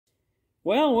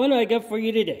Well, what do I got for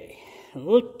you today?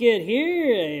 Look at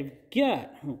here, I've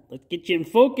got, let's get you in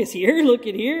focus here. Look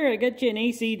at here, I got you an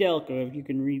AC Delco, if you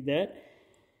can read that.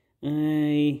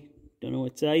 I don't know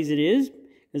what size it is,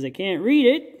 because I can't read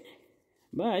it.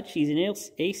 But she's an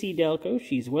AC Delco,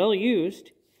 she's well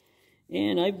used.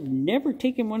 And I've never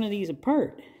taken one of these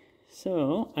apart.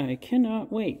 So, I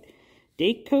cannot wait.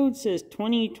 Date code says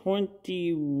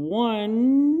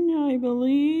 2021, I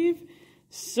believe.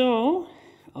 So,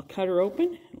 I'll cut her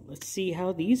open. Let's see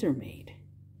how these are made.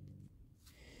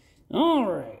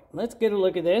 Alright, let's get a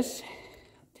look at this.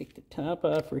 Take the top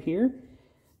off for here.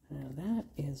 Now that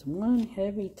is one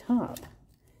heavy top.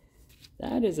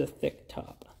 That is a thick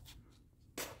top.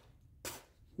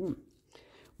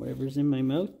 Whatever's in my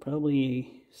mouth,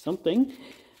 probably something.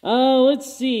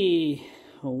 Let's see.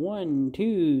 1,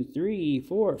 2, 3,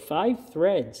 4, 5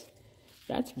 threads.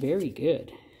 That's very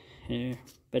good.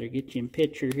 Better get you in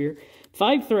picture here.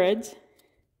 5 threads.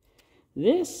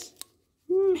 This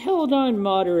held on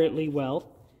moderately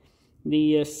well.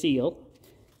 The seal.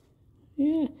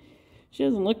 Yeah, she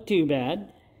doesn't look too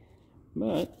bad.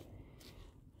 But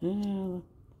the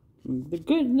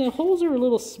holes are a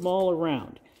little small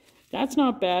around. That's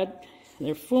not bad.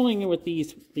 They're fooling with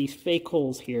these fake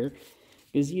holes here,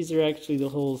 because these are actually the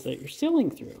holes that you're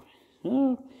sealing through.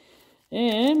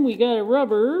 And we got a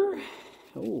rubber.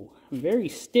 Oh, very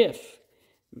stiff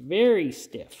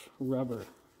rubber.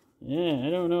 Yeah, I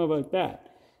don't know about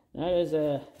that. That is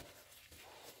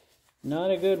not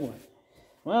a good one.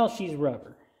 Well, she's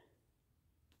rubber.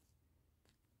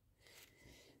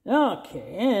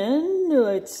 Okay, and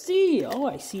let's see. Oh,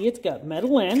 I see it's got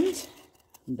metal ends.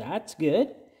 That's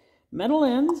good. Metal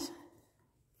ends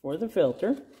for the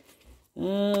filter.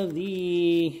 There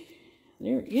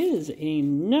is a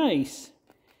nice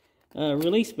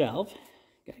release valve.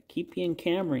 Gotta keep you in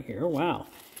camera here. Wow.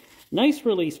 Nice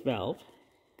release valve.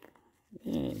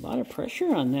 A lot of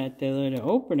pressure on that to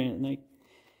open it. And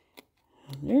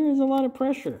there is a lot of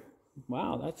pressure.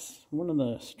 Wow, that's one of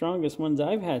the strongest ones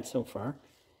I've had so far.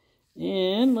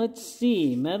 And let's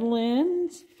see, metal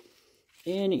ends.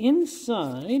 And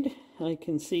inside, I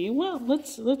can see, well,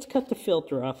 let's cut the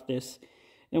filter off this,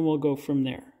 and we'll go from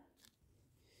there.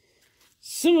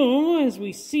 So, as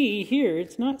we see here,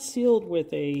 it's not sealed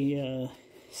with a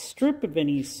strip of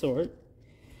any sort.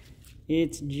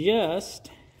 It's just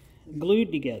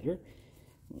glued together.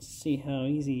 Let's see how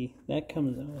easy that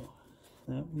comes out.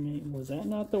 Was that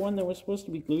not the one that was supposed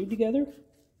to be glued together?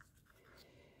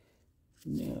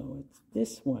 No, it's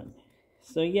this one.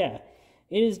 So yeah,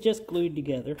 it is just glued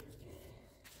together.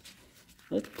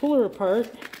 Let's pull her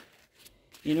apart.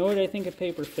 You know what I think of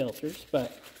paper filters,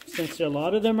 but since a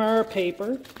lot of them are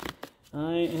paper,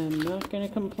 I am not going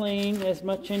to complain as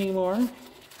much anymore.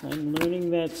 I'm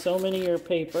learning that so many are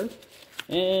paper,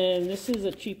 and this is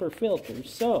a cheaper filter,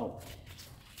 so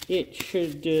it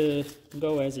should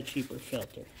go as a cheaper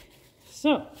filter.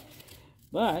 So,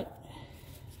 but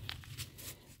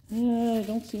I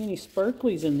don't see any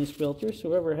sparklies in this filter, so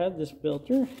whoever had this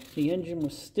filter, the engine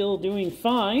was still doing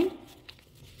fine.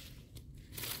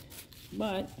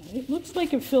 But it looks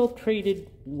like it filtrated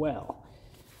well.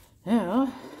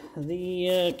 Now,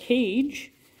 the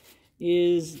cage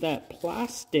is that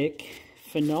plastic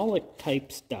phenolic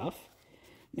type stuff.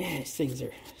 Man, these things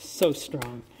are so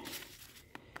strong.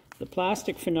 The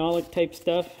plastic phenolic type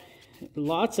stuff,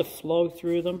 lots of flow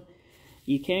through them.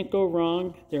 You can't go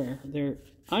wrong.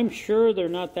 I'm sure they're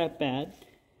not that bad.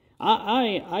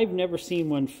 I've never seen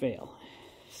one fail.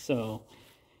 So,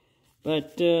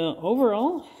 but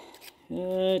overall,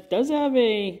 it does have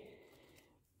a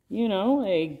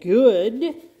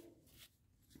good,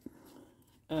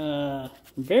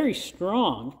 very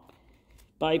strong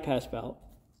bypass valve.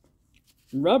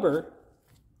 Rubber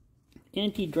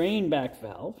anti-drain back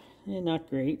valve. Not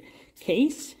great.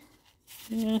 Case.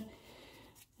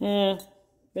 Been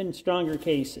stronger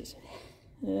cases.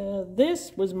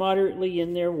 This was moderately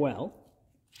in there well.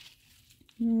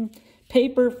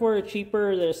 Paper for a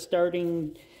cheaper, the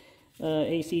starting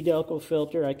AC Delco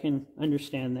filter, I can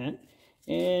understand that.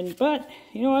 But,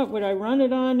 you know what, would I run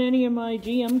it on any of my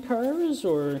GM cars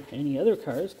or any other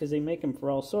cars, because they make them for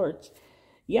all sorts?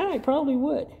 Yeah, I probably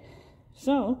would.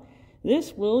 So,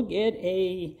 this will get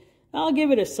I'll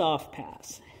give it a soft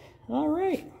pass.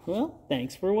 Alright, well,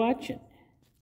 thanks for watching.